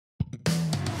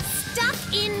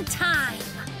in time.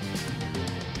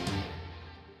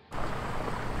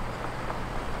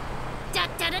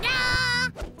 Da-da-da-da!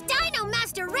 Dino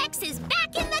Master Rex is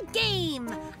back in the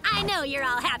game! I know you're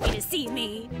all happy to see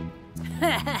me.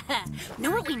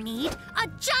 Know what we need? A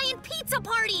giant pizza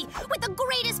party with the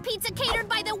greatest pizza catered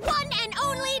by the one and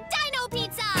only Dino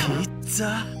Pizza!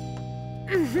 Pizza?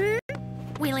 Mm-hmm.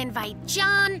 We'll invite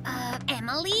John,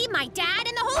 Emily, my dad,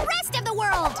 and the whole rest of the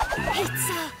world!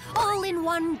 Pizza, all in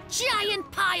one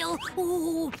giant pile.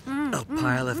 Ooh. A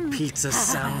pile of pizza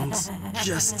sounds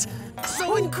just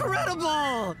so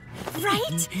incredible!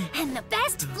 Right? And the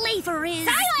best flavor is...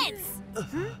 Silence!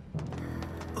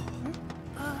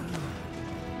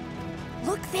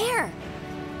 Look there!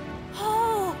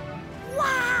 Oh,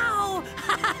 wow!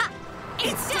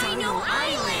 It's Dino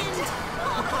Island!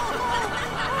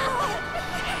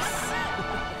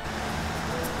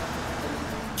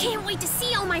 Can't wait to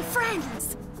see all my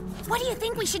friends! What do you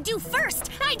think we should do first?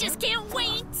 I just can't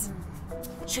wait!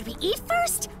 Should we eat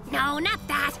first? No, not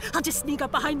that. I'll just sneak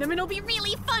up behind them and it'll be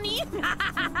really funny.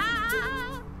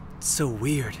 So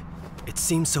weird. It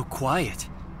seems so quiet.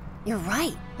 You're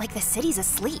right, like the city's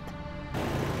asleep.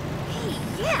 Hey,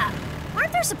 yeah.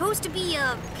 Aren't there supposed to be,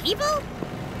 people?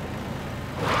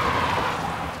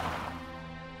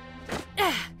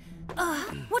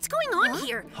 What's going on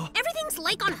here? Everything's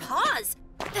like on pause.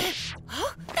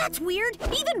 That's weird.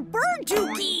 Even Bird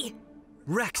Dookie.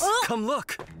 Rex, come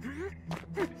look.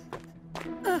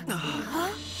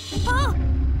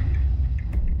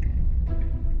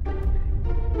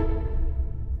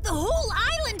 The whole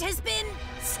island has been...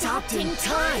 Stopped in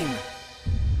time.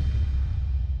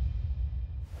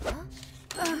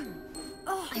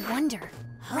 I wonder.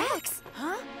 Rex?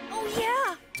 Huh? Oh,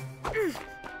 yeah.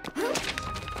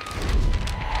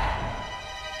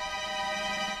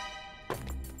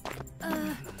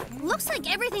 Looks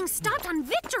like everything stopped on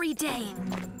Victory Day.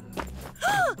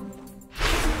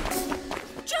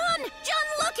 John,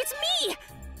 look, it's me.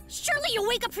 Surely you'll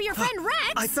wake up for your friend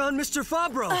Rex. I found Mr.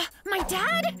 Fabro. My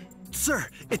dad? Sir,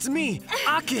 it's me,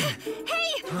 Akin.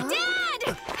 Hey,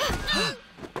 Dad!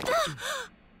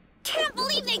 Can't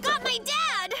believe they got my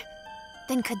dad!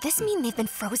 Then could this mean they've been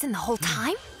frozen the whole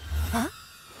time? Huh?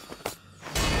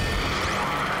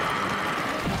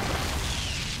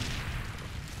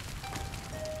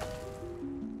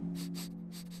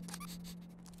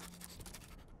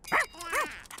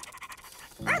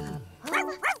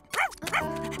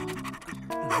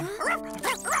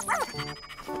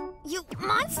 You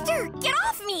monster! Get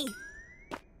off me!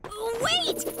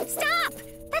 Wait! Stop!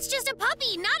 That's just a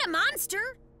puppy, not a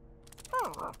monster.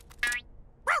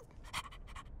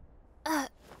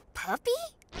 Puppy?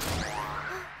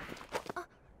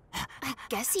 I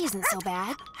guess he isn't so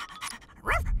bad.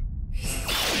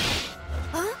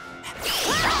 Huh?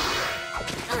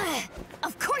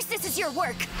 Of course this is your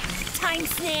work! Time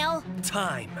snail!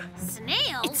 Time.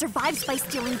 Snail? It survives by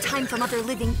stealing time from other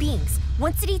living beings.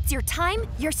 Once it eats your time,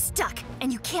 you're stuck,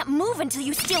 and you can't move until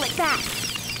you steal it back.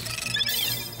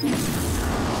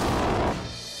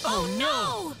 Oh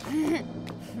no!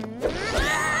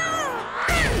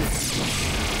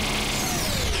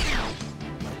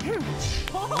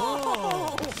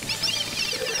 Oh.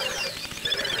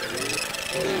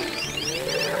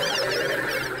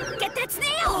 Get that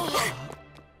snail!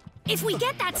 If we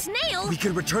get that snail... We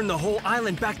could return the whole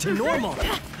island back to normal.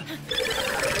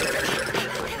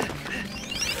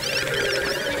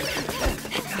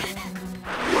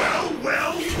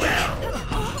 Well.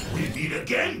 We meet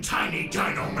again, tiny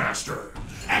Dino Master.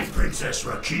 And Princess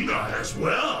Rakina as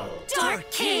well. Dark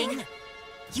King!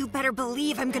 You better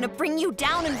believe I'm gonna bring you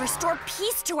down and restore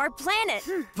peace to our planet.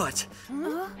 But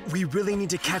we really need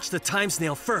to catch the time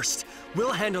snail first.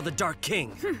 We'll handle the Dark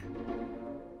King.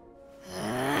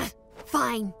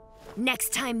 Fine.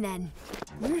 Next time, then.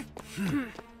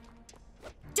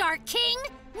 Dark King,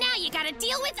 now you gotta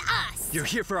deal with us! You're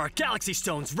here for our Galaxy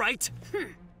Stones, right?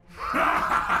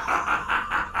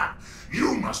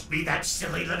 You must be that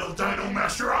silly little Dino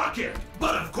Master Akin.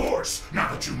 But of course, now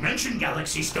that you mention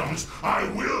Galaxy Stones, I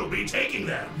will be taking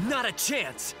them. Not a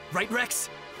chance, right, Rex?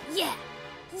 Yeah,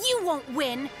 you won't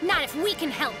win, not if we can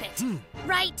help it.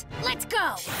 Right? Let's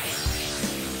go!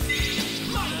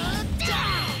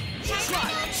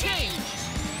 Try change.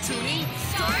 Tuning,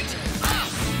 start, up!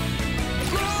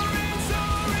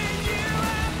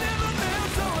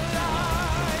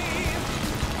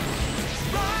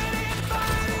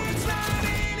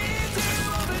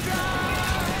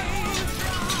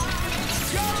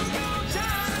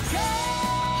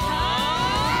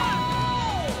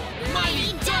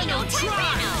 Mighty Dino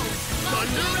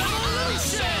Thunder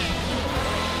Revolution!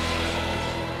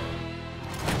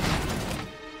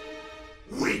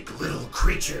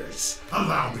 creatures.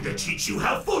 Allow me to teach you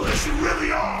how foolish you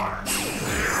really are.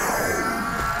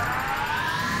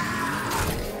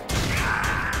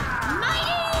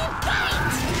 Mighty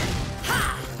bite!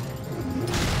 Ha!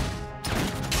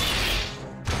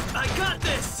 I got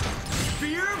this!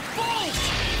 Spear bolt!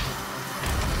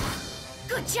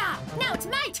 Good job! Now it's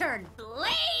my turn!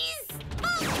 Blaze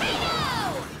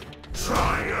volcano!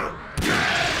 Try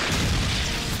again!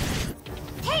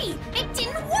 Hey, it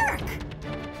didn't work!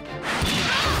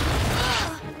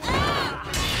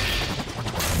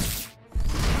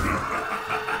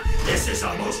 This is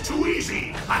almost too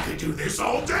easy! I could do this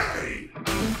all day!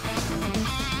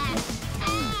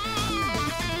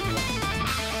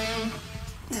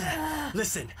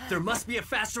 Listen, there must be a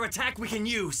faster attack we can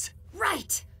use.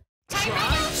 Right! Change!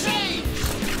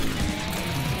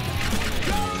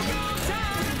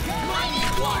 Mighty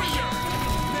warrior!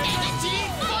 Mega Team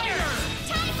Fighter!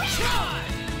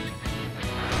 Time!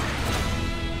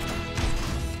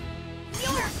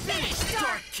 You're finished,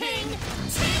 Dark King!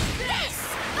 Take this!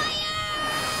 Fire!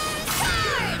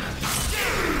 Sword!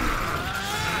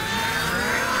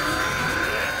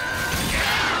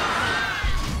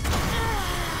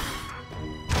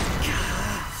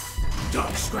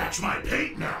 Don't scratch my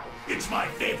paint now! It's my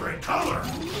favorite color!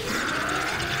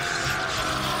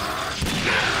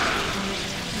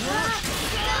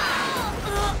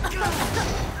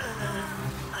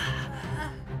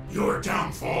 Your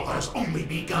downfall has only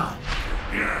begun.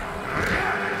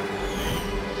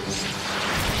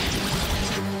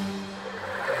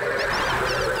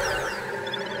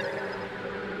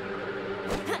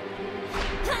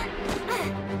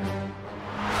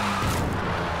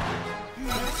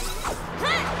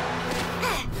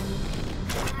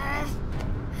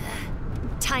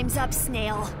 Time's up,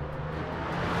 Snail.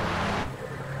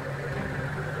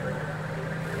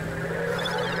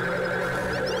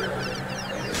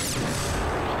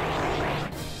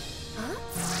 Huh?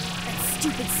 That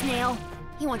stupid Snail.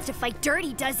 He wants to fight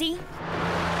dirty, does he?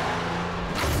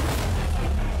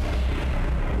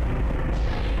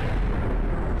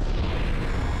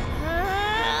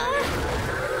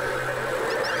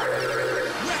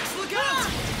 Rex, look out!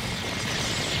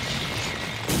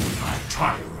 I'm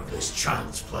tired of this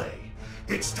child's play.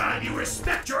 It's time you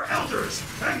respect your elders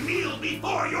and kneel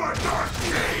before your Dark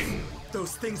King!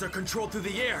 Those things are controlled through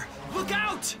the air. Look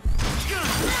out!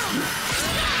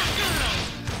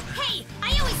 Hey,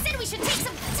 I always said we should take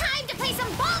some time to play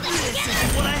some ball together!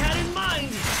 What I had in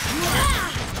mind!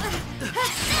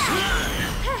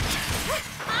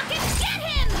 I can get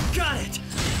him! Got it!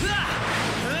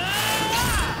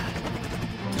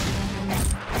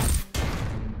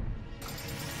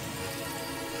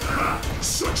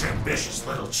 Such ambitious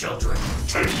little children.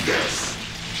 Take this!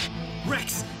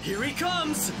 Rex, here he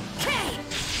comes! Okay!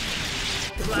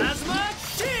 Plasma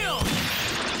shield!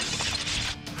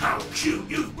 How cute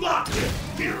you've blocked it!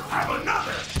 Here, have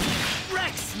another!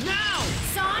 Rex, now!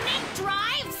 Sonic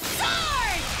Drive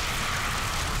Sword!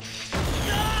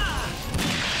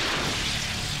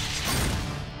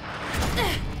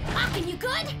 Akin, you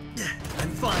good?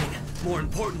 I'm fine. More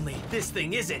importantly, this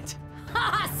thing isn't.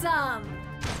 Awesome!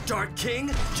 Dark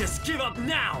King, just give up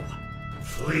now!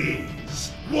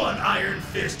 Please, one Iron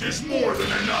Fist is more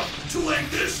than enough to end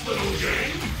this little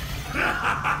game!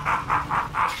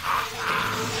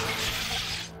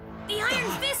 The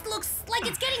Iron Fist looks like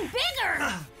it's getting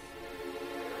bigger!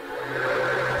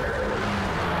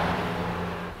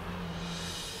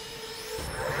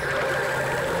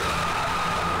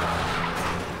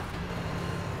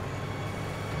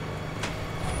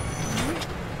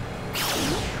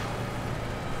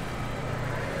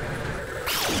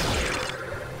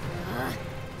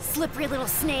 Slippery little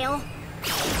snail.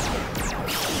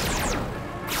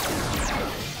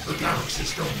 The Galaxy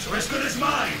Stones are as good as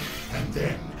mine! And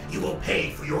then you will pay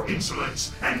for your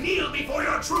insolence and kneel before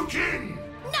your true king!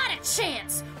 Not a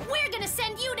chance! We're gonna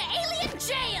send you to alien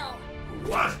jail!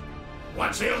 What?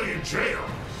 What's alien jail?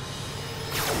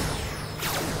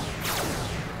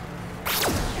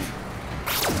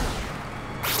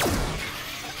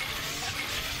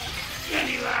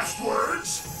 Any last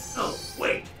words? Oh,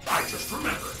 wait, I just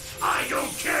remembered. I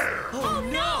don't care! Oh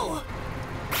no!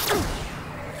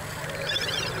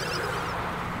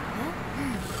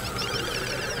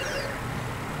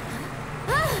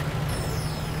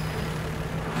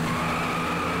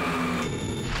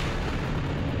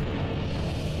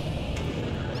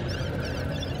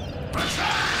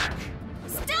 Attack!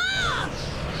 Stop!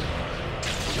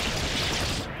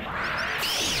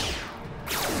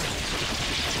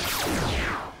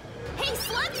 Hey,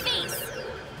 Slugface!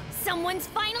 Someone's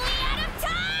finally out of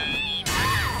time!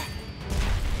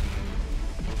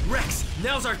 Rex,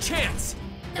 now's our chance!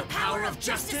 The power of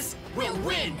justice will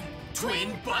win!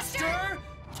 Twin Buster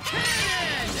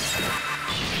Cannon!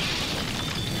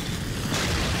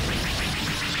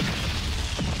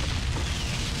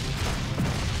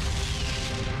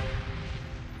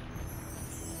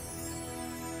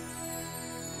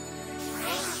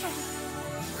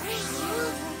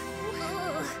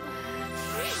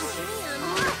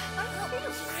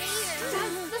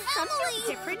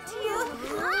 Different to you?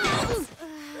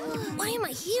 Why am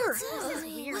I here?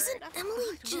 Wasn't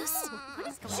Emily just...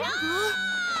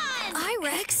 Hi,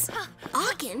 Rex.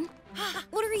 Aachen?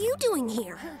 What are you doing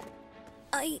here?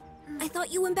 I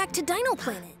thought you went back to Dino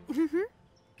Planet.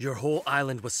 Your whole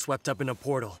island was swept up in a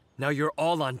portal. Now you're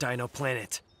all on Dino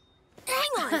Planet.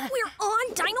 Hang on, we're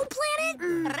on Dino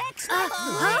Planet? Rex,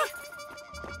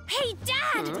 Hey,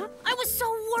 Dad! I was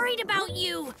so worried about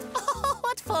you.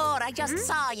 What for? I just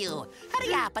saw you.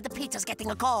 Hurry up, the pizza's getting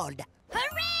cold.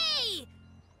 Hooray!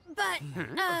 But,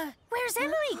 where's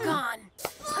Emily gone?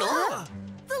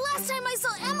 The last time I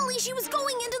saw Emily, she was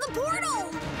going into the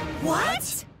portal.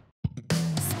 What?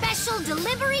 Special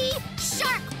delivery,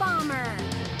 Shark Bomber.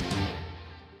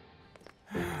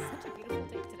 Such a beautiful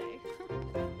day today.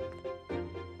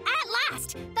 At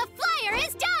last, the flyer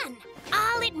is done.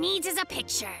 All it needs is a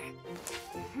picture.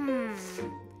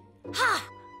 Ha!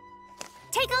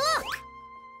 Take a look.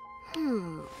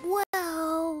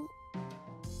 Well...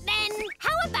 Then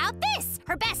how about this?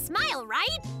 Her best smile,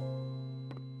 right?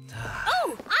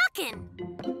 Oh, Aachen!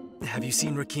 Have you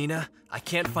seen Rakina? I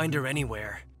can't find her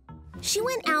anywhere. She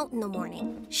went out in the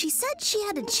morning. She said she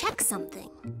had to check something.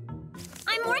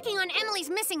 I'm working on Emily's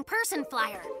missing person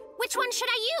flyer. Which one should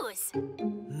I use?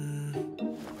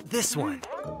 This one.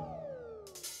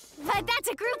 But that's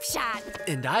a group shot.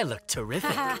 And I look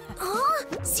terrific. Huh?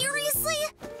 Seriously?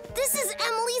 This is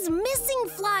Emily's missing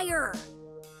flyer.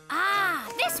 Ah,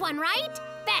 this one, right?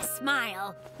 Best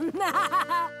smile.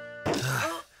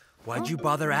 Why'd you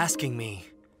bother asking me?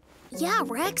 Yeah,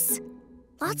 Rex.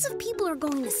 Lots of people are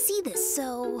going to see this,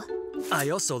 so... I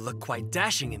also look quite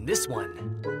dashing in this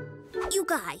one. You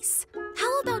guys,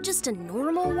 how about just a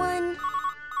normal one?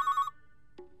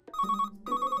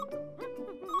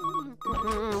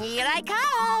 Here I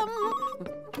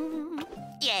come.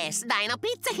 Yes, Dino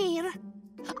Pizza here.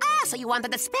 Ah, so you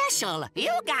wanted a special.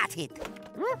 You got it.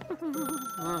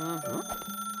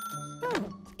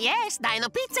 Yes, Dino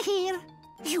Pizza here.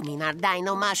 You mean our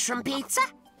Dino Mushroom Pizza?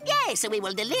 Yes, we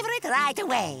will deliver it right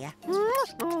away.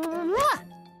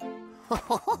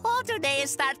 Today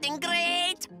is starting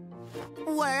great.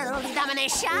 World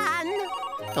domination.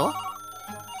 Oh?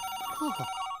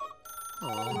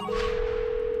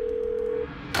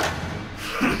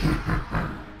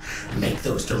 Make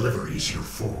those deliveries, you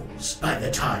fools. By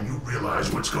the time you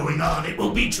realize what's going on, it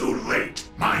will be too late.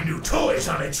 My new toy's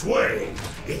on its way.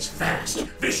 It's fast,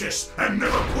 vicious, and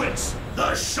never quits.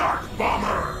 The Shark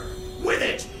Bomber. With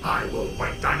it, I will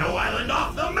wipe Dino Island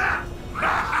off the map.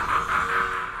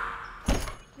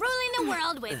 Ruling the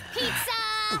world with pizza.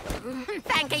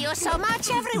 Thank you so much,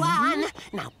 everyone.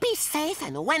 Now be safe,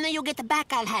 and when you get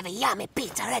back, I'll have a yummy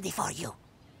pizza ready for you.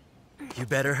 You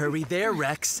better hurry there,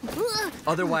 Rex.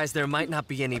 Otherwise, there might not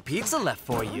be any pizza left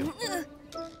for you.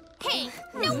 Hey,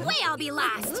 no way I'll be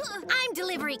last. I'm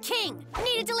Delivery King.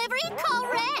 Need a delivery? Call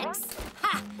Rex.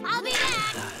 Ha, I'll be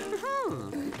back.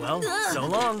 Well, so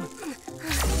long.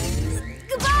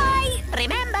 Goodbye!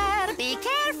 Remember, be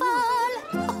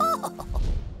careful.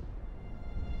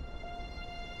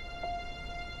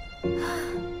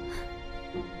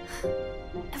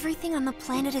 Everything on the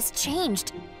planet has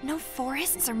changed. No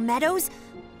forests or meadows.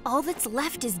 All that's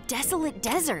left is desolate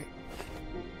desert.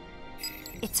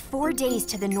 It's 4 days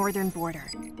to the northern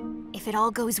border. If it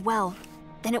all goes well,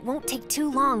 then it won't take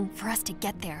too long for us to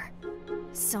get there.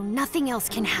 So nothing else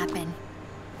can happen.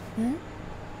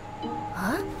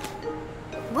 Huh?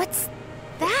 What's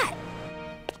that?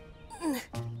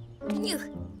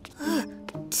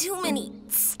 Too many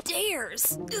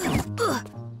stairs.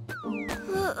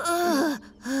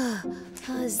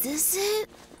 Is this it?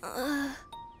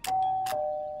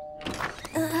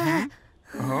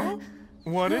 Huh?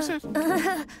 What is it?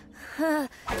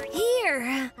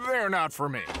 Here. They're not for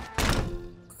me.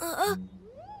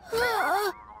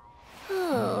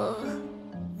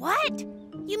 What?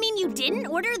 You mean you didn't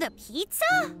order the pizza?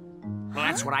 Well,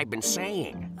 that's what I've been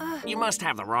saying. You must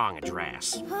have the wrong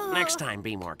address. Next time,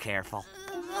 be more careful.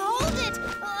 Hold it!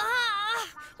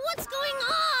 What's going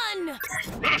on?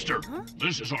 Master,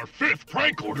 this is our 5th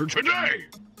prank order today.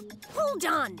 Hold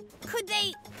on. Could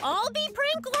they all be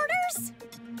prank orders?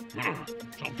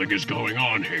 Something is going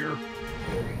on here.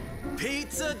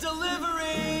 Pizza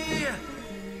delivery!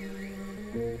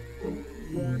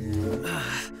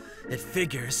 It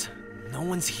figures. No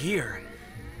one's here.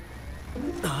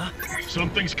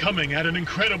 Something's coming at an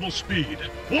incredible speed.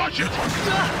 Watch it!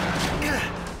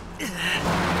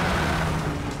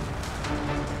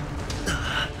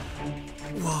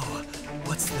 Whoa,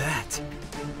 what's that?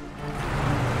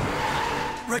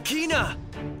 Rakina!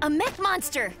 A mech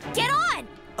monster! Get on!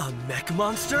 A mech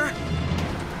monster?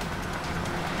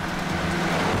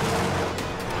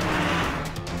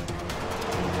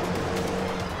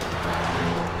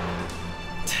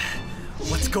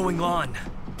 What's going on?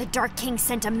 The Dark King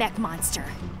sent a mech monster.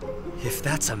 If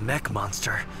that's a mech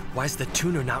monster, why's the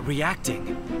tuner not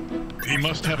reacting? He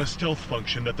must have a stealth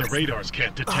function that the radars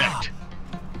can't detect.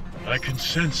 I can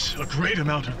sense a great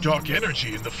amount of dark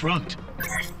energy in the front.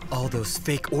 All those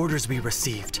fake orders we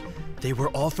received, they were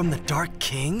all from the Dark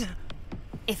King?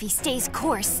 If he stays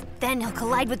course, then he'll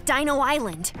collide with Dino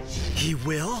Island. He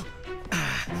will?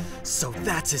 So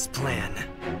that's his plan.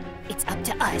 It's up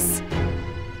to us.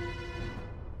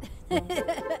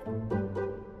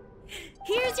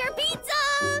 Here's your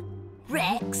pizza!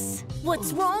 Rex,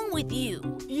 what's wrong with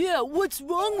you? Yeah, what's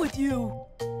wrong with you?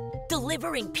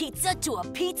 Delivering pizza to a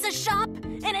pizza shop?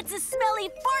 And it's a smelly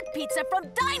fart pizza from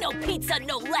Dino Pizza,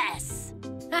 no less!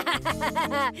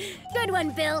 Good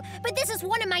one, Bill. But this is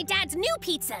one of my dad's new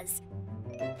pizzas.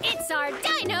 It's our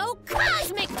Dino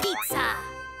Cosmic Pizza!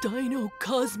 Dino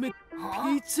Cosmic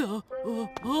Pizza?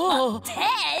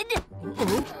 Ted?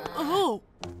 Oh!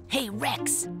 Hey,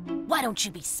 Rex, why don't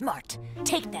you be smart?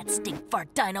 Take that stink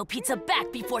fart Dino Pizza back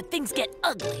before things get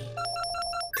ugly.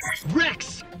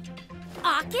 Rex!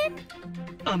 Akin?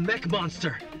 A mech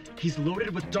monster. He's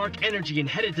loaded with dark energy and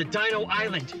headed to Dino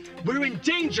Island. We're in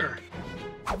danger!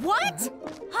 What?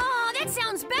 Oh, that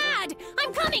sounds bad.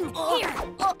 I'm coming. Here.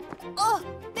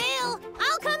 Bill,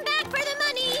 I'll come back for the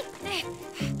money.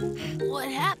 What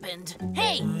happened?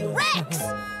 Hey, Rex!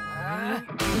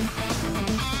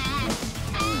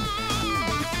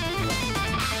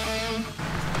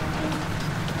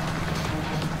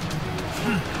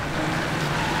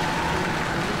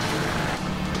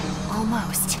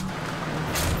 Almost.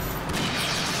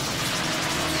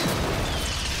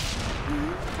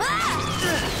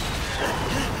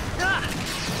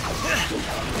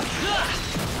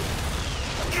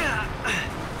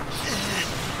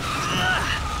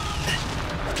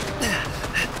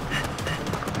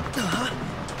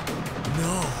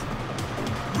 No!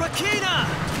 Rakina!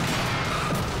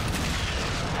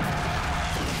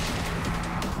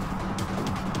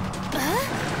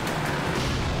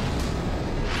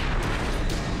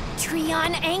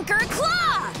 Treon Anchor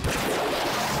Claw!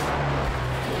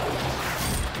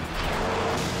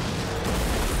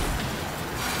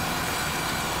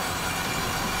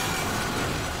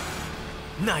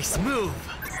 Nice move!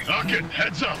 Akin,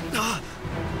 heads up!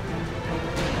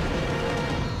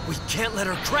 We can't let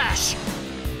her crash!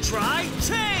 Try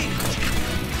change!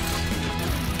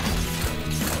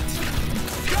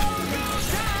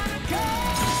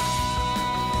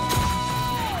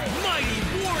 Mighty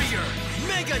Warrior!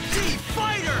 Mega D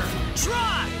Fighter!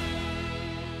 Try!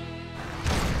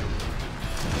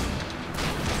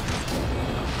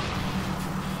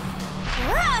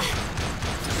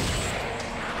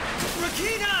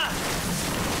 Rakina!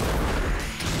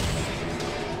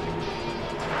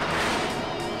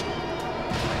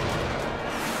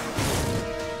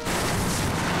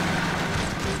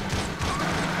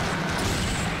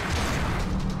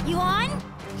 You on?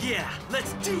 Yeah,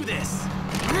 let's do this!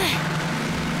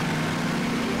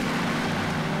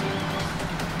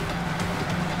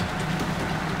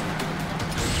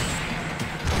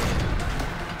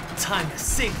 Time to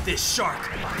sink this shark!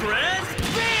 Breath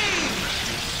beam!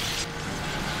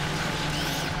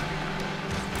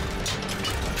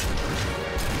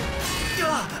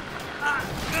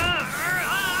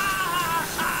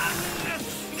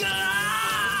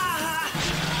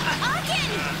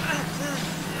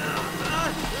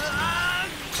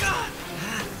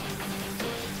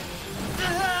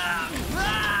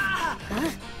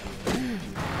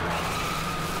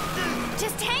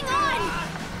 Just hang on!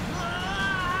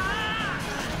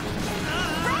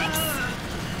 Rex!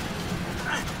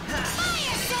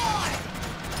 Fire sword!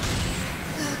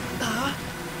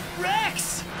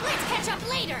 Rex! Let's catch up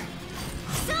later.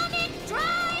 Sonic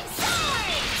Drive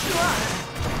Sword!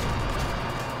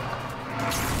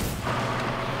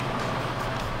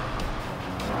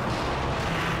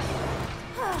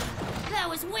 That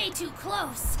was way too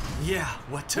close. Yeah,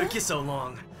 what took you so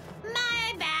long?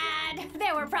 My bad.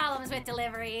 There were problems with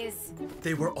deliveries.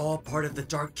 They were all part of the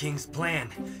Dark King's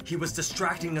plan. He was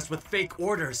distracting us with fake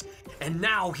orders, and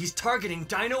now he's targeting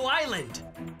Dino Island!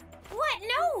 What?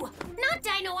 No! Not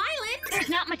Dino Island! There's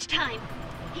not much time.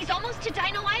 He's almost to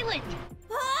Dino Island.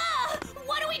 Ah!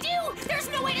 What do we do? There's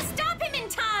no way to stop him in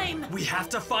time! We have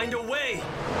to find a way!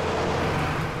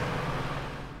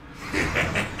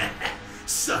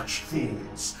 Such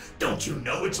fools! Don't you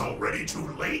know it's already too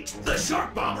late? The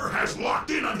shark bomber has locked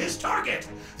in on his target!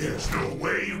 There's no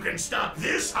way you can stop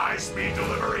this high-speed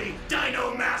delivery,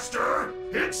 Dino Master!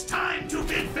 It's time to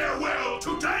bid farewell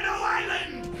to Dino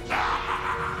Island!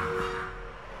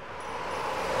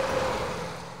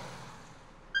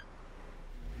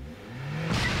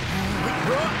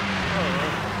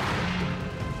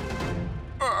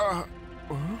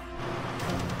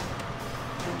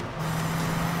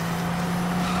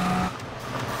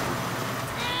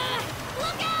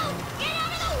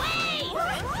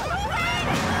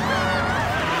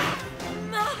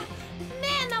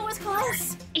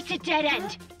 It's a dead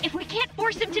end. If we can't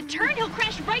force him to turn, he'll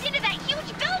crash right into that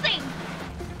huge building!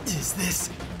 Is this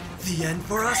the end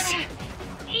for us?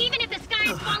 Even if the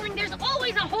sky is falling, there's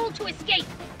always a hole to escape.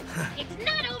 It's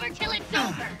not over till it's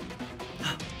over.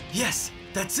 Yes,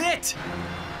 that's it!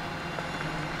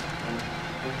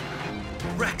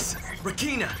 Rex,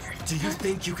 Rakina, do you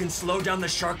think you can slow down the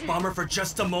shark bomber for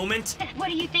just a moment? What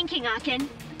are you thinking, Akin?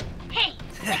 Hey,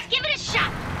 let's give it a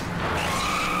shot!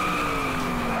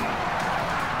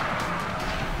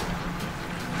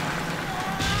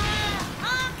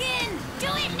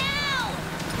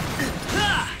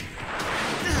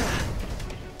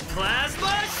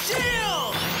 Plasma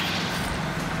shield!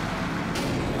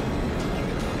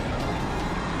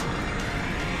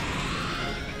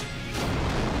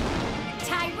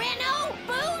 Tyranno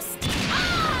boost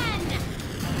on!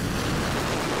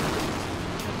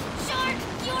 Shark,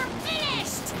 you're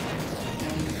finished!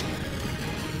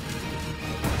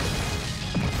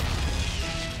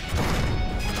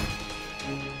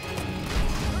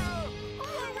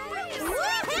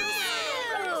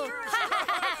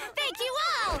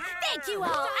 Thank you all!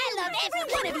 I love every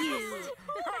one of you!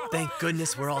 Thank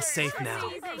goodness we're all safe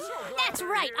now. That's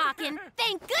right, Akin.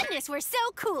 Thank goodness we're so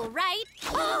cool, right?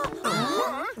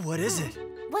 What is it?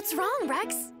 What's wrong,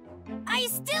 Rex? I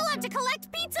still have to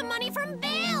collect pizza money from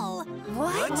Bill!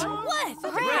 What? What?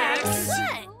 Rex!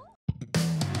 What?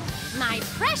 My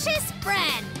precious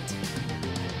friend!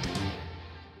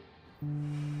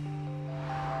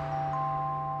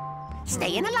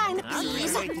 Stay in a line,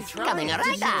 please. Coming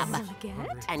right up.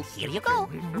 And here you go.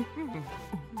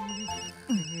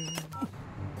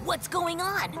 What's going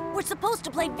on? We're supposed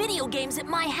to play video games at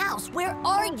my house. Where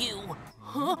are you?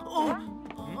 Huh?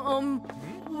 Oh,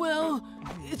 well,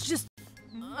 it's just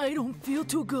I don't feel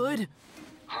too good.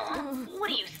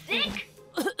 What are you, sick?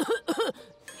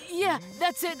 Yeah,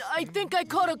 that's it. I think I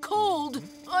caught a cold.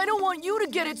 I don't want you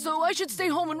to get it, so I should stay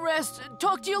home and rest.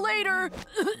 Talk to you later.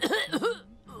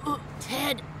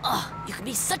 Ted, you can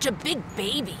be such a big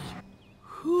baby.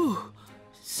 Whew.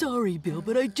 Sorry, Bill,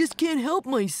 but I just can't help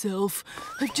myself.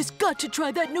 I've just got to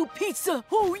try that new pizza.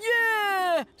 Oh,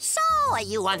 yeah! So,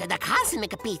 you wanted the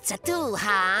cosmic pizza too,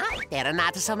 huh? There are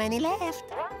not so many left.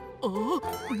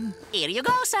 Here you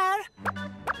go, sir.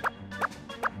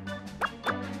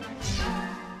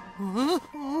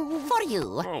 For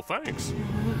you. Oh, thanks.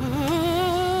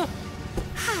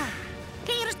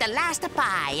 Here's the last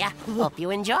pie. Hope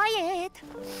you enjoy it.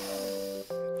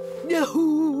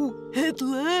 No, at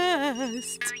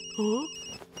last. Huh?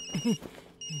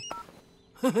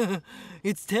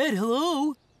 It's Ted,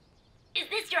 hello. Is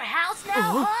this your house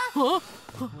now, huh?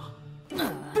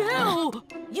 Bill!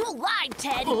 You lied,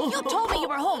 Ted. You told me you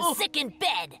were home sick in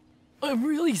bed. I'm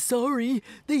really sorry.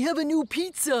 They have a new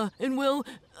pizza, and well,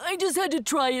 I just had to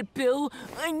try it, Bill.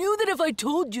 I knew that if I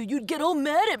told you, you'd get all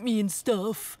mad at me and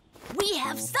stuff. We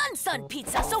have Sun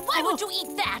pizza, so why would you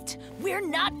eat that? We're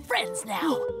not friends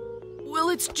now. Well,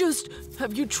 it's just,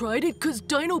 have you tried it? 'Cause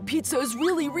Dino pizza is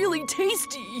really, really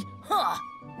tasty. Huh?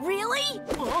 Really?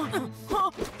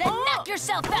 Then knock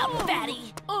yourself out,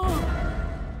 fatty. Oh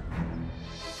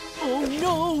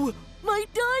no! My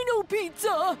Dino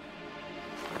pizza!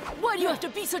 Why do you have to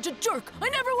be such a jerk? I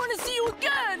never want to see you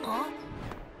again!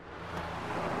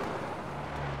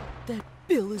 That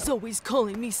Bill is always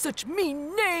calling me such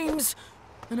mean names!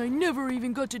 And I never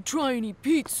even got to try any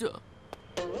pizza.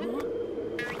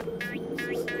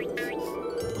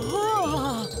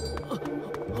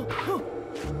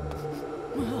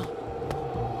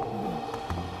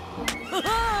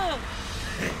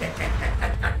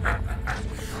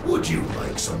 Would you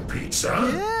like some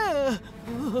pizza? Yeah!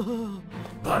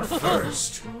 But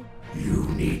first, you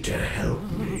need to help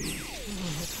me.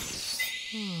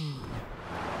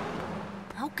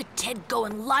 How could Ted go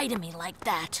and lie to me like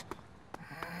that?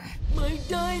 My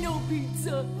Dino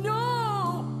pizza!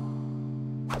 No!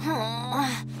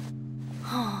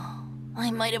 I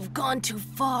might have gone too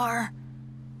far.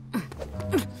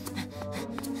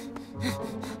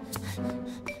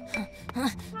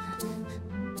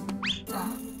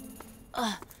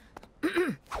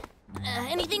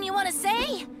 Anything you want to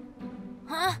say?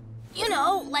 Huh? You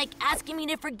know, like asking me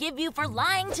to forgive you for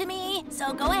lying to me,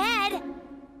 so go ahead.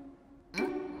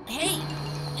 Hey,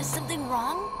 is something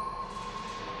wrong?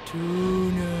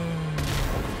 Tuna.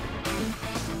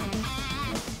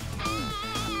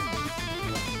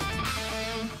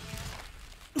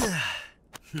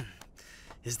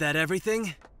 Is that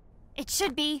everything? It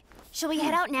should be. Shall we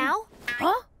head out now?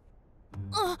 Huh?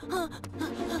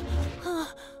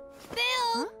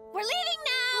 Bill, we're leaving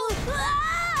now!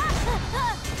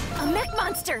 A mech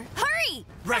monster! Hurry!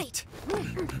 Right.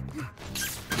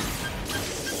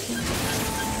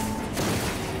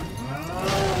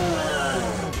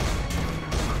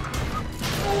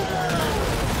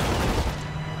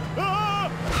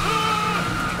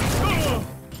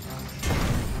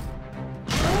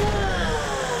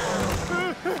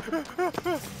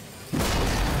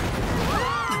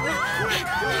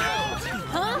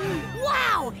 Huh?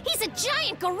 Wow! He's a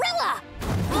giant gorilla!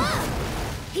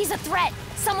 He's a threat.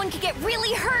 Someone could get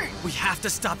really hurt. We have to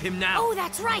stop him now. Oh,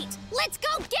 that's right! Let's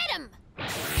go get him!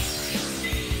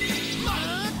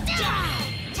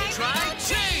 Try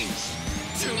change!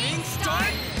 Tuning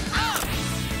start up!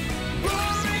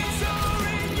 Roaring,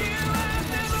 soaring, you have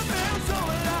never been so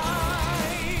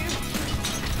alive!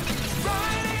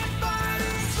 Riding,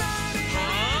 fighting, sliding,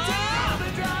 down the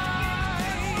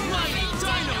drive! Mighty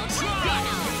Dino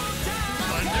Drive!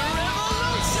 Thunder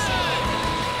Evolution!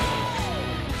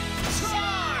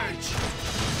 Charge!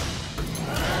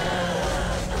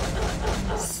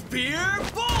 Spear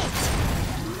Bolt!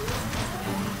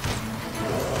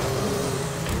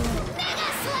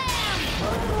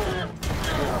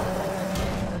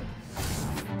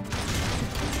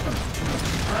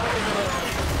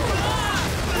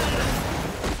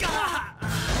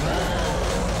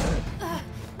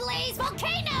 Blaze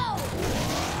Volcano!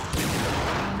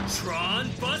 Tron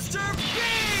Buster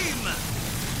Beam!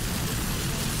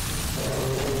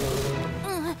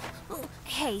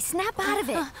 Hey, snap out of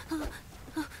it.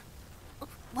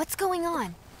 What's going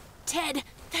on? Ted!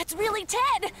 That's really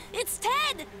Ted! It's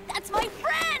Ted! That's my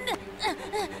friend!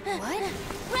 What?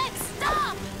 Rex,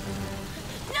 stop!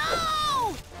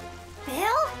 No!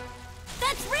 Bill?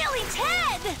 That's really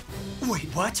Ted! Wait,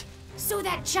 what? So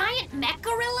that giant mech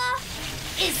gorilla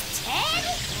is Ted?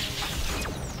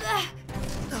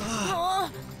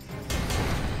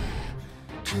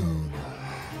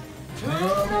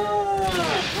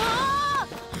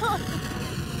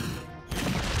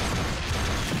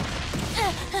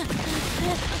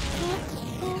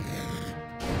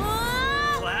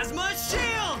 Plasma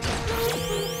Shield!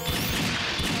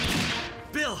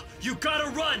 Bill, you gotta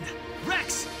run!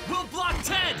 Rex, we'll block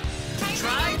Ted!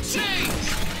 Try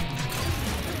change!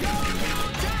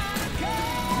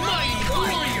 Mighty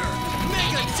Warrior!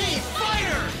 Mega D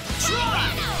Fighter! Try!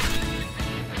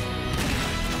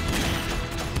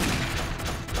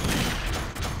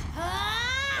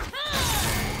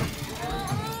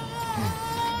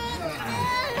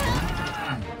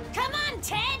 Come on,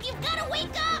 Ted! You've got to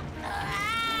wake up!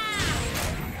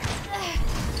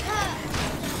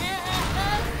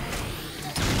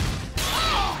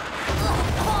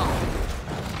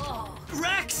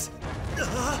 Rex!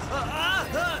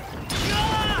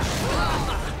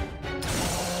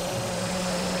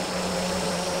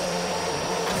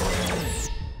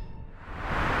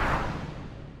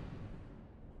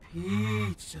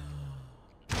 Pizza.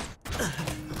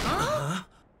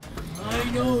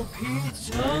 Dino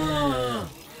Pizza!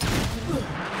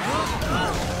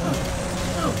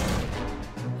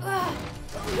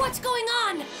 What's going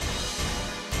on?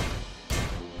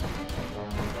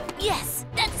 Yes,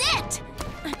 that's it!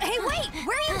 Hey, wait!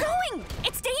 Where are you going?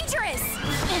 It's dangerous!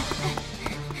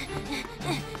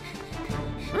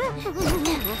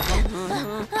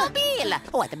 Bill,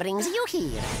 what brings you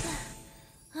here?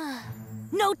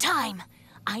 No time!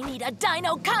 I need a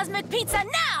Dino Cosmic Pizza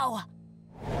now!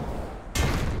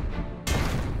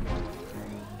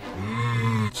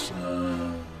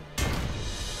 Pizza.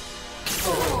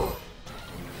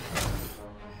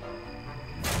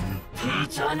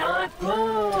 Pizza not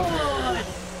good!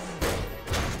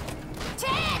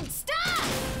 Ted, stop!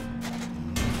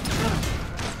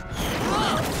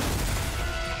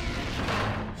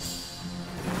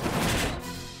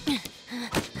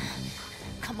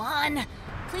 Come on,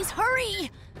 please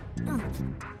hurry!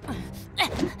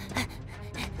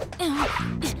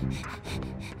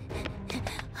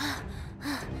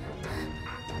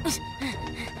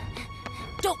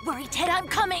 Don't worry, Ted, I'm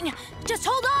coming! Just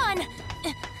hold on!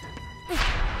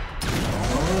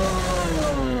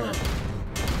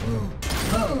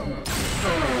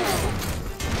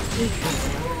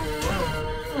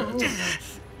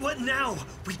 What now?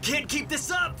 We can't keep this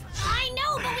up! I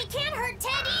know, but we can't hurt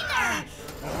Ted either!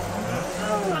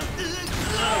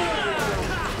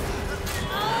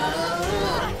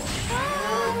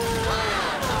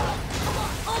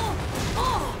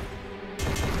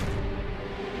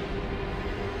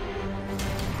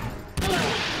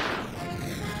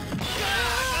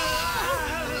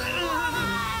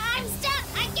 I'm stuck!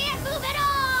 I can't move at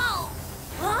all!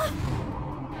 Huh?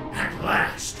 At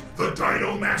last, the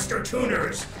Dino Master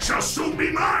tuners shall soon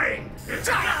be mine!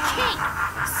 Dark King!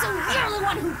 So you're the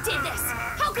one who did this!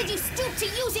 How could you stoop to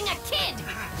using a kid?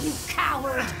 You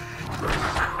coward!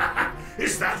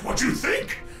 Is that what you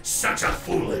think? Such a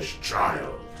foolish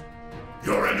child!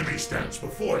 Your enemy stands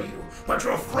before you, but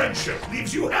your friendship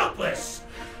leaves you helpless!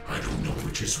 I don't know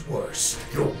which is worse,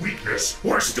 your weakness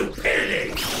or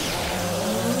stupidity!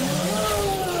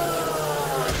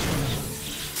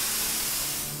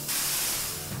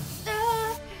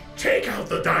 Take out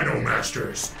the Dino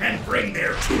Masters and bring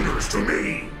their tuners to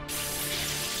me!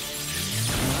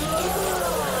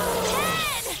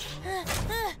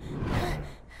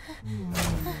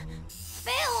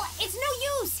 Phil, it's no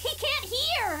use! He can't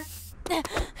hear!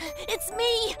 It's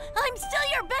me! I'm still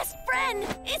your best friend!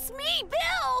 It's me,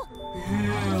 Bill!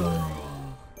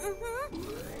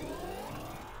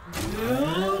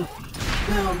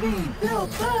 Bill me, Bill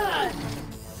bad!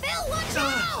 Phil, watch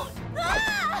out!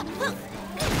 Ah!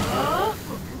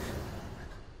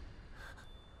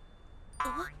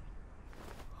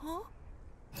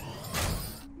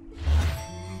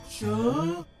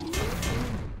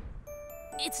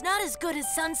 It's not as good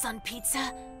as Sun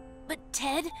Pizza, but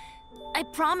Ted, I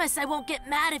promise I won't get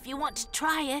mad if you want to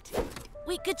try it.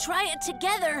 We could try it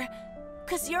together,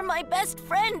 'cause you're my best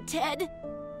friend, Ted.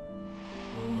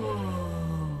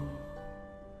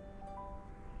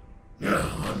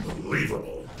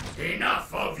 Unbelievable!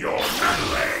 Enough of your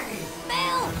meddling!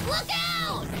 Phil, look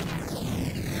out!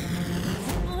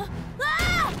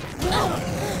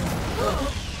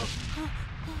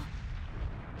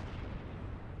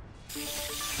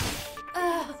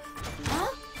 Huh?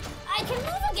 I can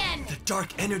move again! The dark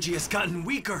energy has gotten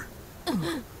weaker.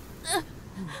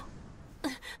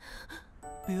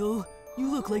 Bill,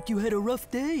 you look like you had a rough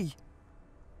day.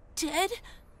 Ted?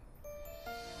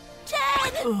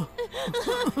 Ted!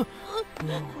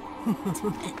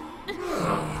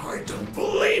 I don't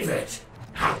believe it!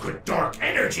 How could dark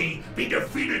energy be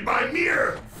defeated by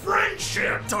mere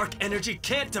friendship? Dark energy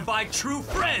can't divide true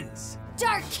friends!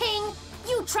 Dark King,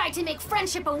 you tried to make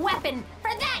friendship a weapon.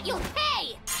 For that, you'll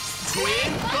pay!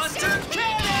 Twin Buster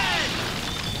Cannon!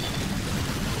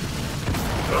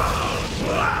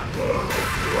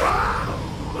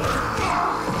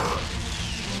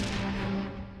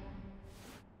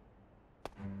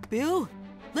 Bill,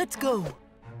 let's go.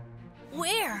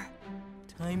 Where?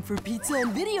 Time for pizza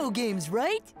and video games,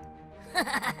 right?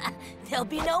 There'll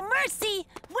be no mercy!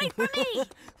 Wait for me!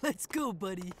 Let's go,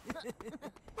 buddy.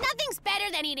 Nothing's better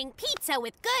than eating pizza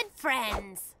with good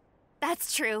friends.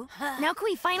 That's true. Now can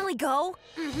we finally go?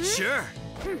 Sure.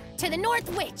 To the North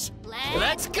Witch.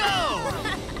 Let's go!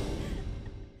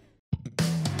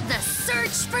 The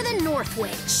search for the North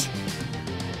Witch.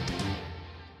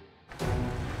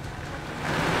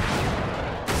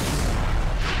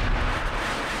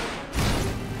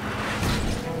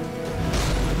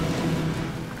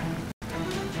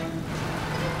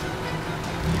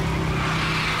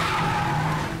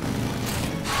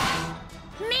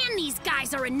 Man, these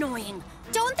guys are annoying.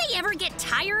 Don't they ever get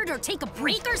tired or take a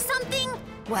break or something?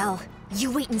 Well,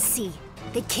 you wait and see.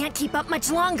 They can't keep up much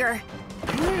longer.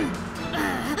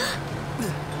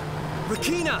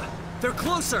 Rakina! They're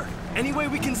closer! Any way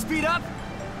we can speed up?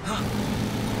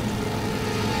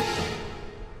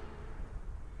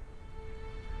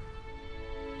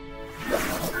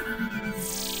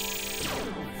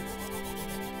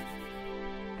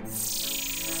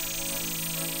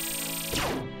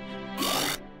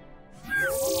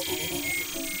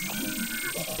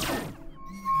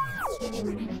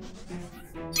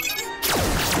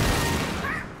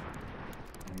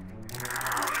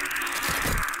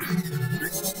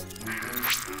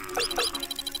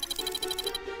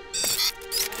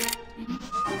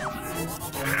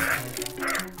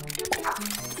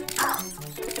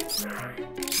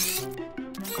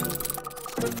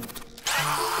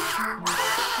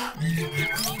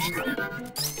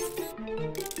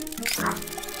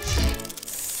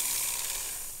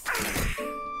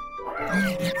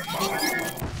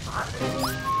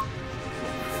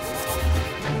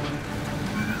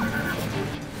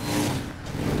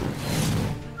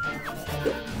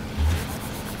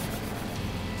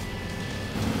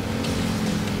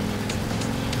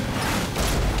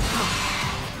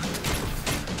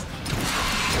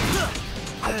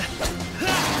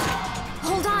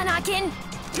 Captain!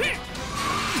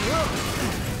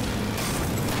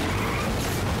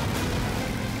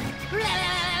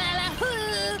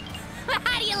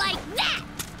 How do you like that?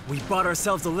 We bought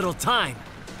ourselves a little time.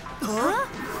 Huh?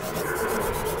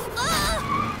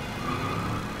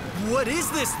 What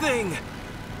is this thing?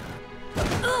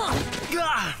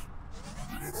 Gah!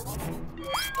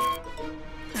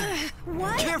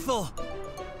 What? Careful!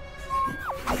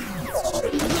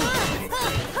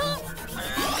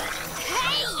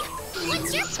 Hey!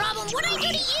 What's your problem? What'd I do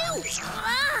to you?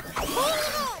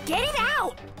 Get it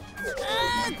out!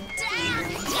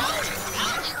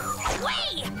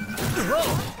 Wait!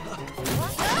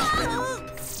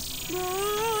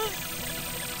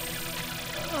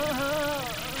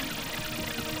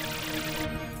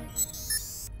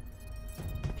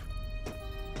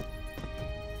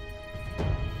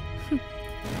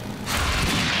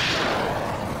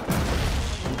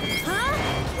 Huh?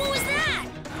 What was that?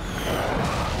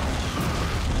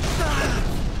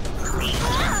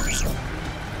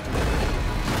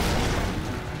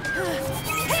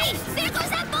 Hey! There goes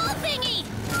that ball thingy!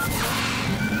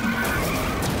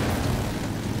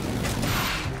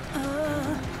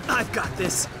 I've got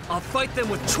this. I'll fight them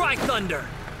with Tri-Thunder.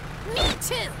 Me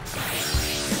too!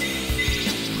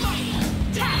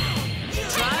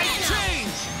 Try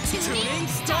change! Tuning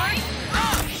start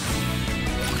up!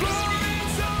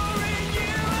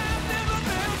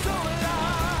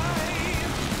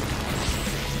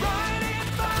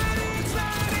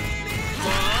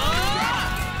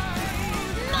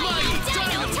 Mighty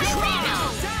Dino Tyranno!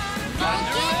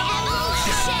 Vulcan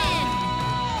Evolution!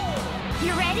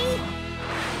 You ready?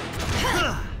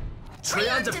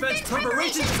 Treon defense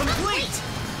preparations complete!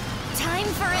 Time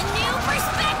for a new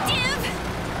perspective!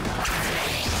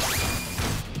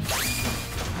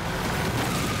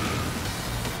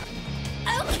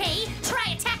 Okay, try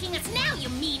attacking us now, you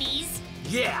meanies!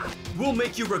 Yeah, we'll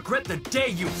make you regret the day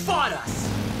you fought us!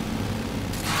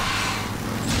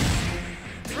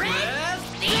 Red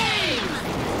Beam!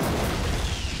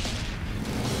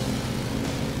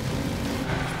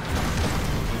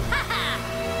 Haha!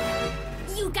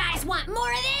 You guys want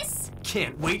more of this?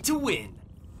 Can't wait to win!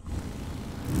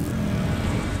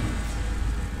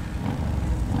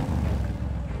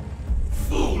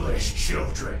 Foolish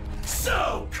children.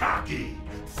 So cocky.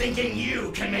 Thinking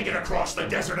you can make it across the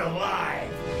desert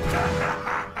alive.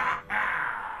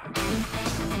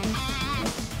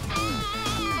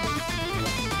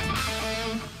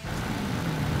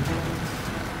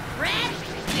 Red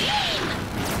Beam!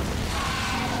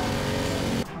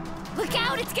 Look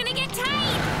out, it's gonna get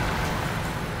tight!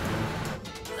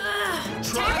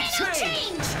 Try Tyranno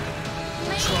change!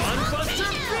 Blaze Tron Buster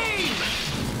Volcano! Beam!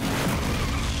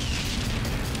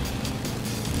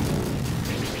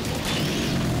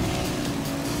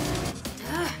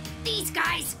 These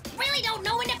guys really don't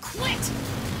know when to quit!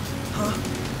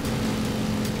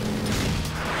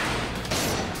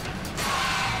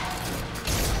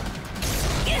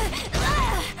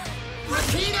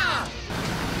 Rakina!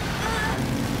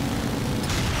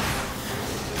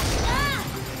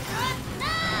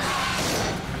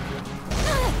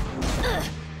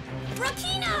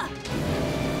 Rakina!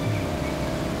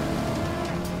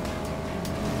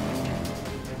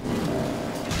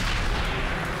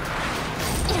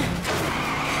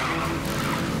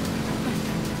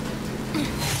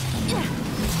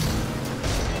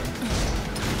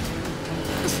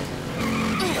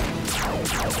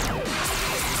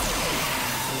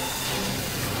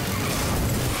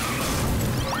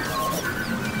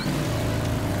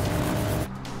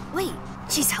 Wait,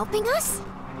 she's helping us?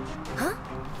 Huh?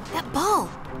 That ball,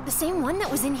 the same one that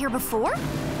was in here before?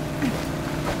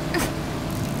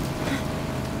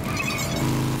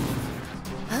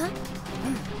 Huh?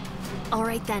 All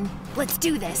right then, let's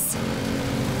do this.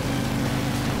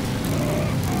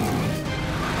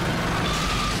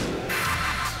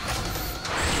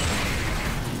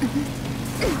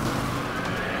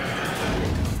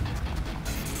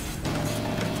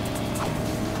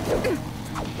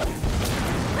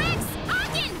 Rex!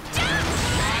 Hagen! Jump!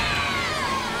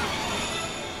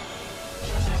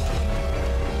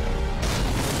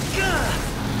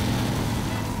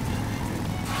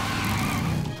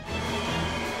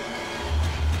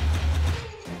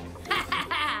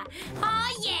 Oh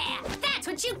yeah! That's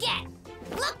what you get!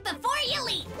 Look before you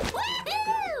leap!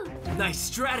 Woohoo! Nice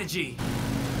strategy!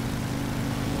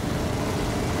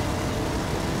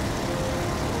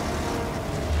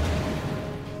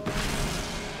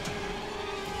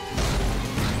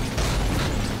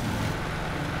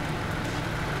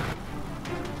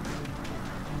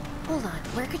 Hold on,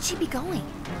 where could she be going?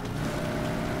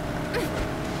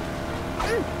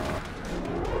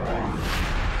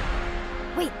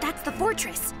 Wait, that's the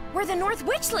fortress, where the North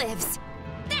Witch lives.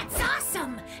 That's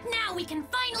awesome! Now we can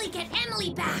finally get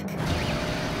Emily back!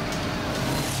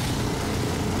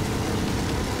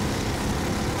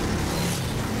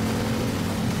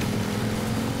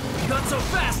 Not so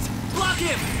fast! Block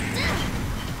him!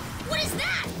 What is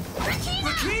that?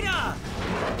 Rakina! Rakina!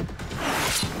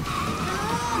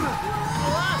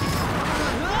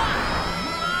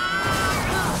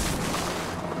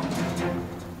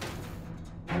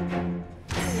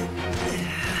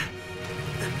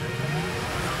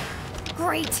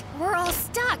 Great, we're all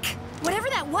stuck. Whatever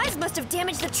that was must have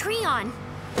damaged the Treon.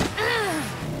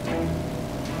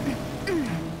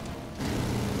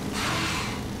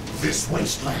 This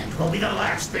wasteland will be the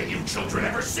last thing you children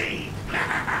ever see.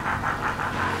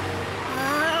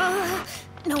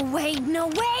 No way, no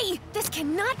way! This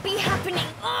cannot be happening.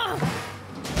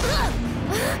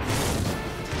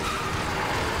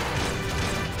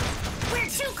 We're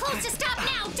too close to stop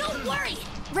now, don't worry!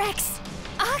 Rex!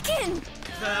 Aachen!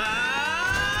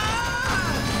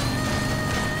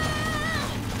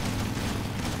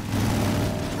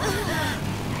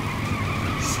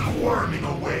 Squirming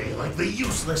away like the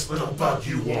useless little bug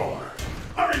you are.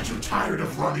 Aren't you tired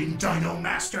of running, Dino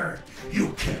Master?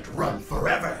 You can't run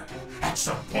forever. At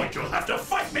some point, you'll have to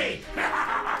fight me!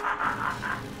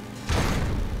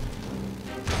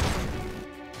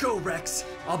 Go, Rex.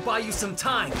 I'll buy you some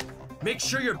time. Make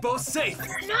sure you're both safe.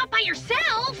 Not by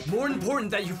yourself! More important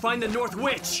that you find the North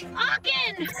Witch.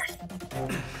 Aachen!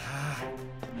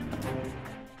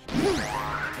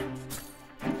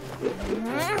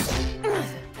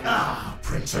 Ah,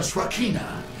 Princess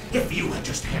Rakina. If you had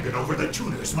just handed over the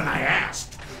tuners when I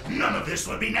asked, none of this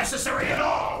would be necessary at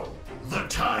all. The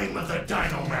time of the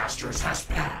Dino Masters has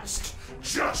passed.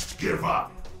 Just give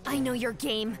up. I know your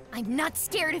game. I'm not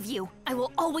scared of you. I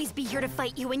will always be here to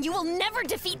fight you, and you will never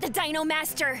defeat the Dino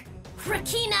Master.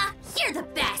 Rakina, you're the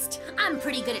best. I'm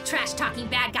pretty good at trash-talking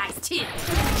bad guys, too.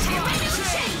 You're ready to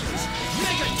change!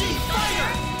 Mega Deep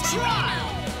Fighter! Try!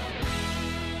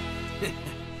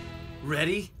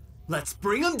 Ready? Let's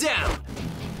bring him down!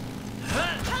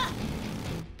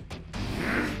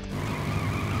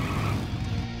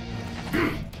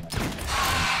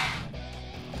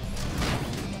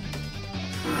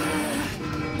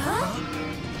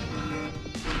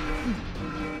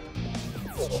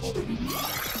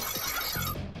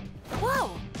 Whoa!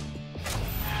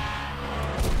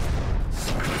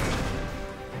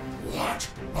 What?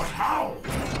 But how?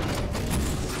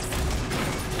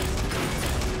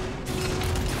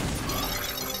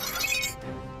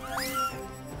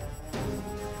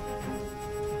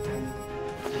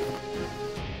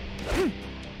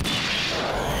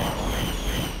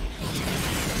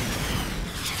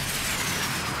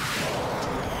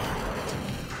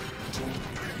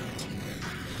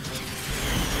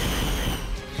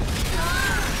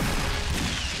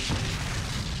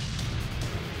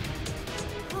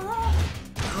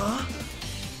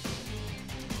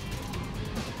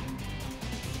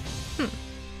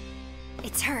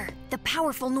 It's her, the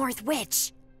powerful North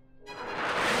Witch.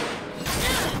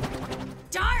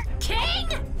 Dark King?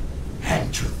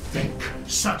 And to think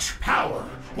such power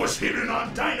was hidden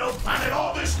on Dino Planet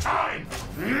all this time!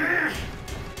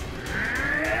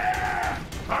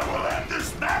 I will end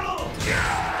this battle!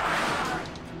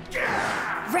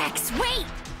 Rex, wait!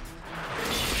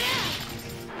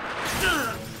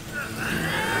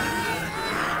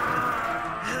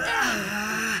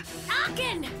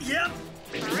 Aachen! Yep!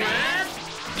 Red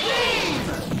Beam!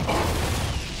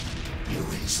 You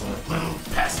insolent little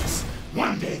pests!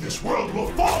 One day this world will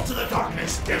fall to the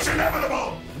darkness! It's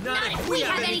inevitable! Not if we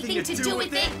have anything to do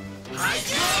with it!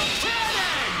 Hydro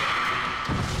Cannon!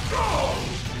 Oh,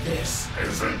 this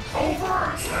isn't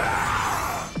over!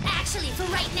 Actually, for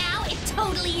right now, it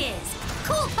totally is.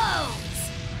 Cool pose!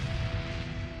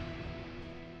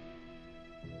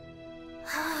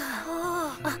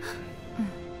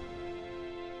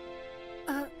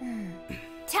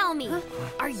 Tell me,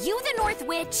 are you the North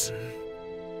Witch?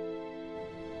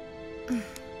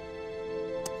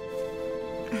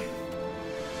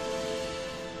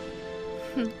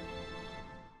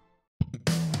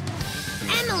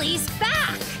 Emily's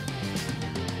back!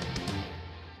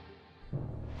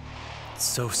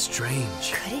 So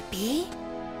strange. Could it be?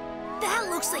 That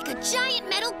looks like a giant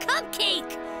metal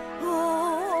cupcake!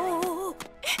 Oh.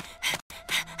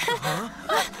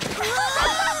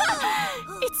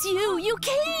 It's you! You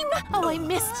came! Oh, I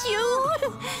missed you!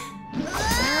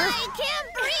 I can't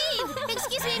breathe!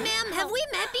 Excuse me, ma'am, have we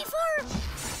met before?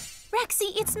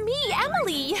 Rexy, it's me,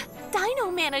 Emily!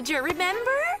 Dino Manager,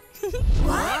 remember?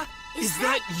 What? Is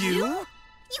that you?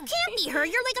 You can't be her,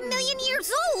 you're like 1,000,000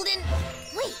 years old and...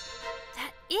 Wait,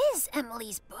 That is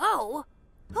Emily's bow.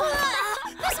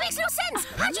 This makes no sense!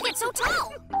 How'd you get so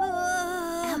tall?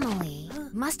 Emily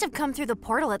must have come through the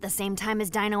portal at the same time as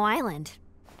Dino Island.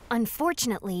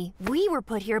 Unfortunately, we were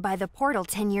put here by the portal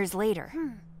 10 years later.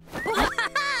 Wow!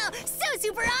 So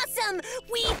super awesome!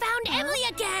 We found Emily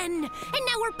again! And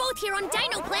now we're both here on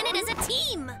Dino Planet as a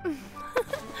team!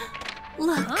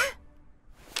 Look.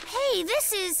 Hey,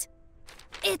 this is...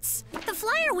 It's the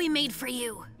flyer we made for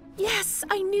you. Yes,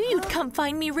 I knew you'd come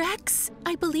find me, Rex.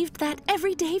 I believed that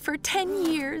every day for 10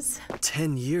 years.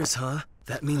 10 years, huh?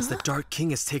 That means the Dark King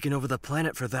has taken over the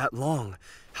planet for that long.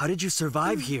 How did you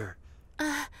survive here?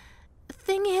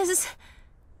 Thing is...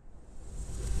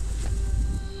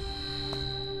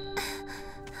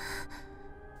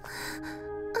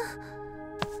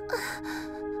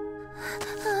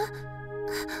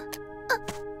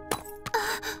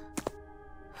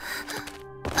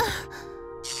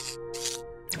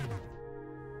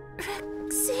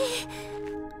 Rexy...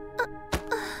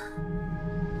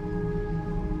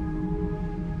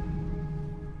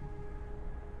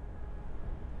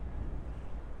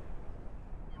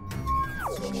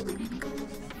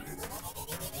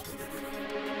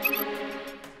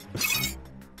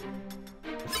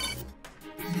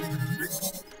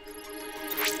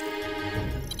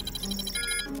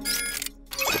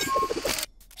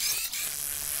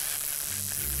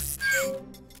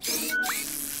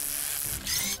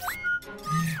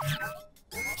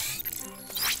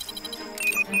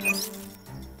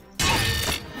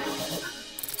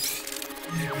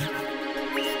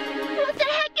 What the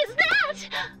heck is that?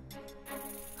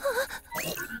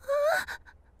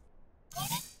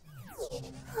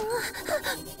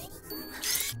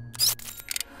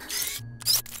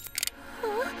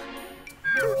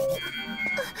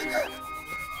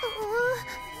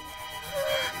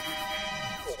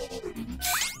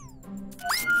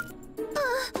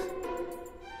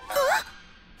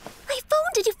 My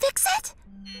phone, did you fix it?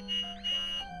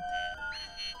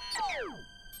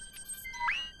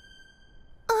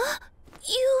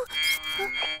 You...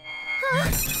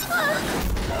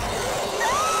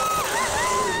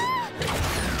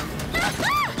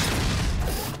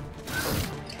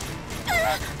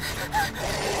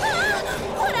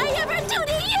 What'd I ever do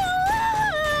to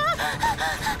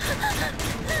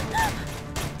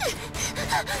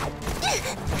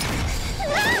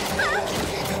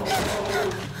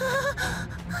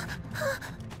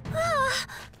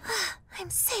I'm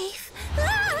safe.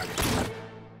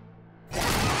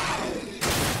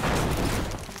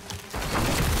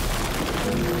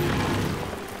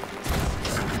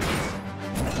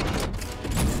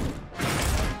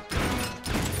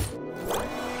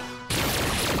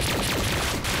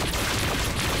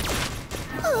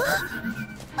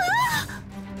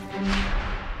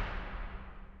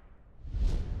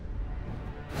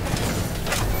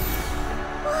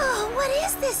 Whoa, what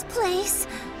is this place?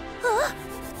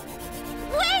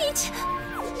 Wait!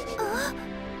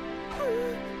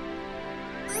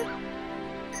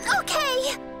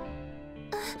 Okay!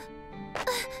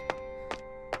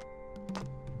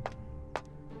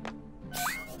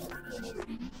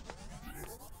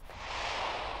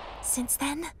 Since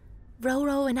then,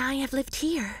 Roro and I have lived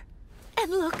here. And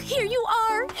look, here you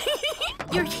are!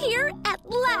 You're here at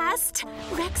last!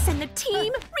 Rex and the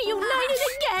team reunited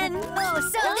again! Oh,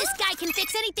 so this guy can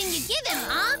fix anything you give him,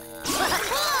 huh?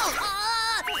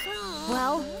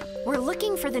 Well, we're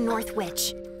looking for the North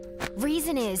Witch.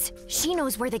 Reason is, she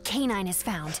knows where the canine is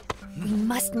found. We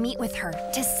must meet with her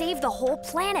to save the whole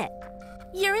planet.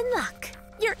 You're in luck.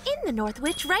 You're in the North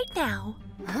Witch right now.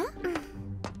 Huh?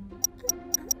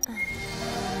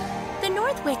 The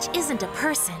North Witch isn't a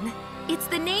person. It's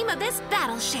the name of this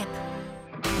battleship.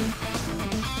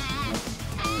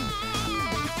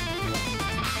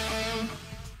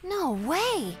 No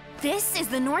way! This is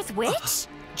the North Witch?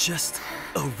 Just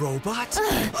a robot?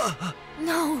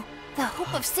 No, the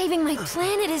hope of saving my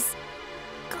planet is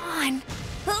gone.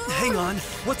 Hang on,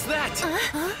 what's that?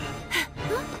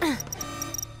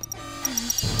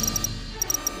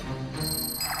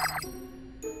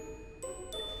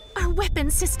 Our weapon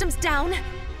system's down,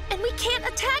 and we can't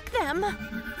attack them.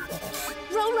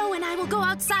 Roro and I will go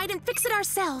outside and fix it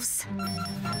ourselves.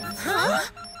 Huh?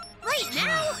 Right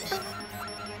now?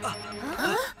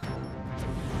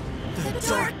 The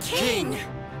Dark King!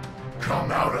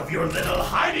 Come out of your little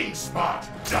hiding spot,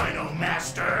 Dino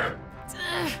Master!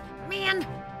 Man,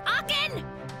 Akin!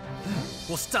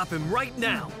 We'll stop him right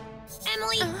now.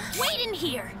 Emily, wait in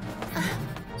here.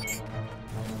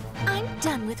 I'm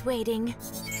done with waiting.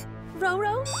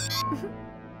 Roro?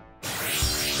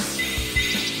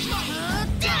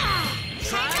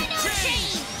 Track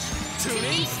change!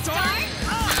 Tuning start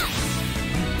up!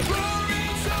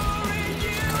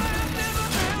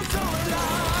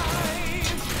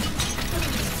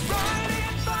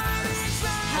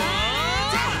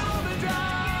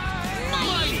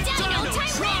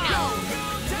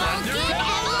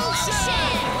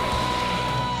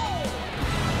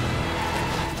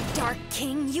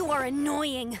 You are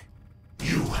annoying.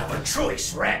 You have a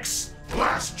choice, Rex.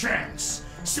 Last chance.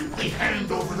 Simply hand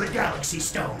over the Galaxy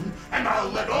Stone, and I'll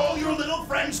let all your little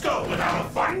friends go without a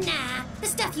fight. Nah, the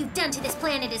stuff you've done to this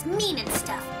planet is mean and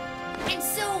stuff. And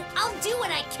so, I'll do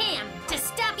what I can to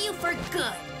stop you for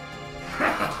good.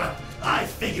 I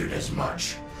figured as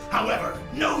much. However,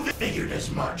 know this.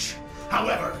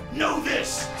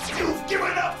 You've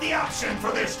given up the option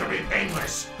for this to be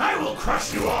painless. I will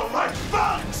crush you all like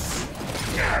bugs!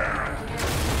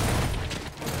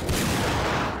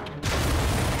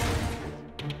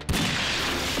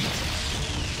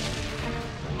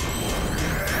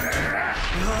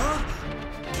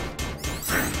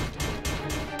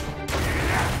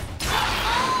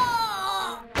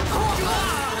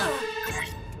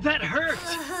 That hurt!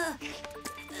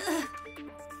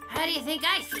 How do you think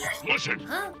I feel? Listen,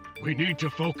 we need to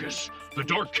focus. The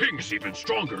Dark King's even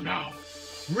stronger now.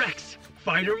 Rex,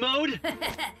 fighter mode?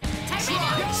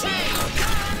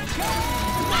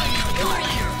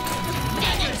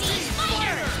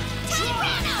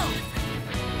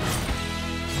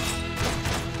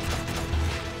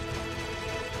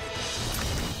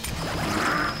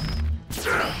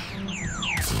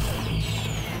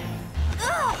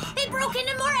 Oh, they broke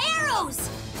into more arrows!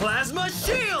 Plasma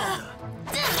shield!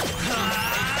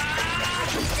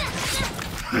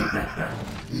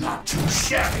 Not too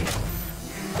shabby.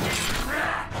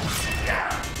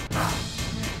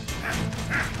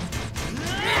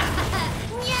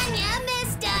 Nya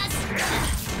missed us!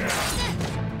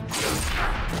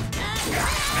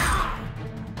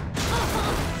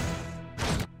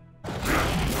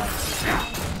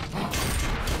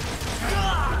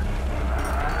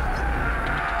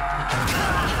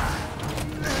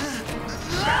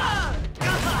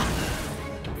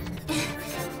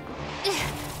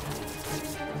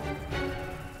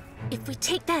 If we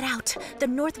take that out, the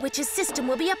North Witch's system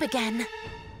will be up again.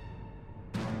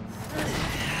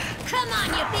 Come on,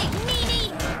 you big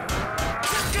meanie!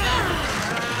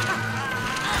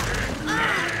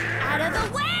 Out of the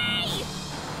way!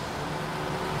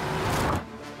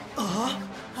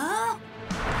 Huh?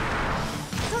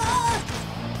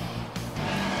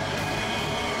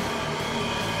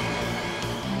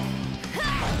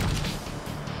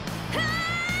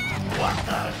 What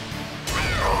the?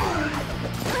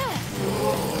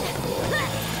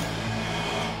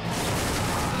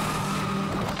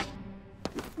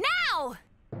 Now!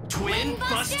 Twin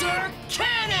Buster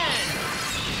Cannon!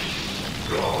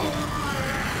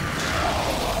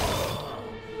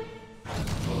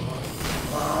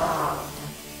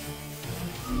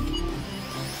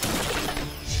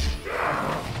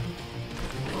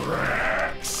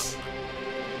 Rex!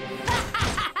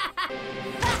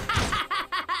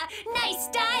 Nice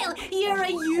style! You're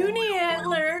a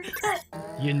uni-antler!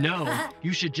 You know,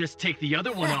 you should just take the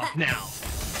other one off now.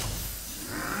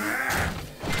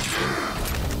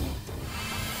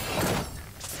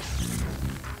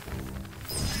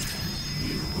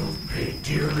 You will pay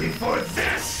dearly for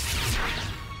this!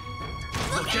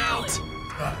 Look out!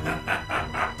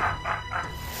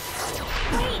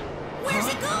 Wait! Where's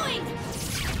it going?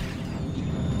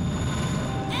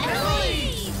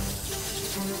 Emily!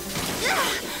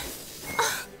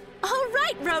 All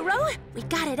right, Roro. We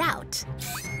got it out.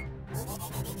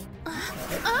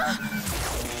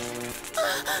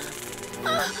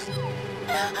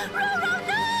 Roro,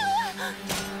 no!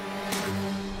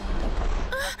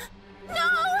 No!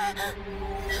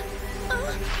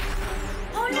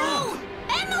 Oh no!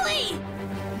 Emily!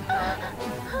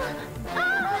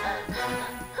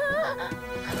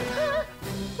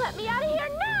 Let me out of here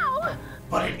now!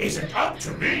 But it isn't up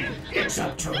to me. It's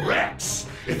up to Rex.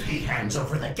 If he hands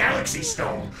over the Galaxy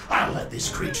Stone, I'll let this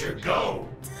creature go.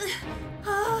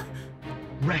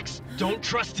 Rex, don't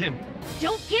trust him.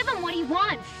 Don't give him what he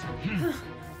wants.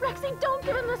 Rexy, don't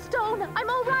give him the stone. I'm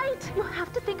all right. You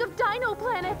have to think of Dino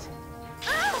Planet.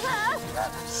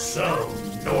 So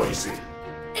noisy.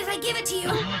 If I give it to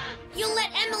you, you'll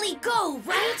let Emily go,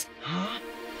 right?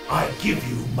 I give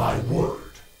you my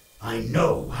word. I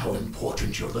know how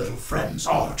important your little friends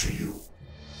are to you.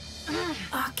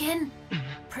 Akin,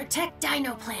 protect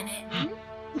Dino Planet.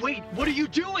 Wait, what are you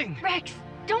doing? Rex,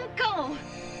 don't go.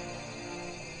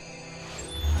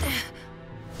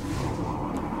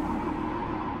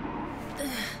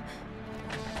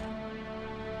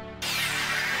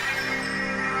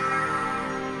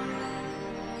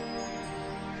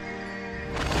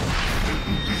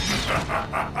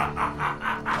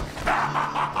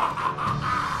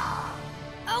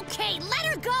 Okay, let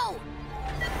her go!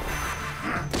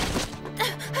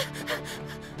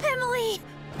 Emily!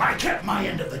 I kept my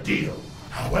end of the deal.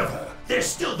 However, there's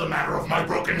still the matter of my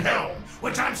broken helm.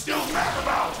 which I'm still mad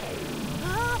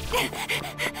about!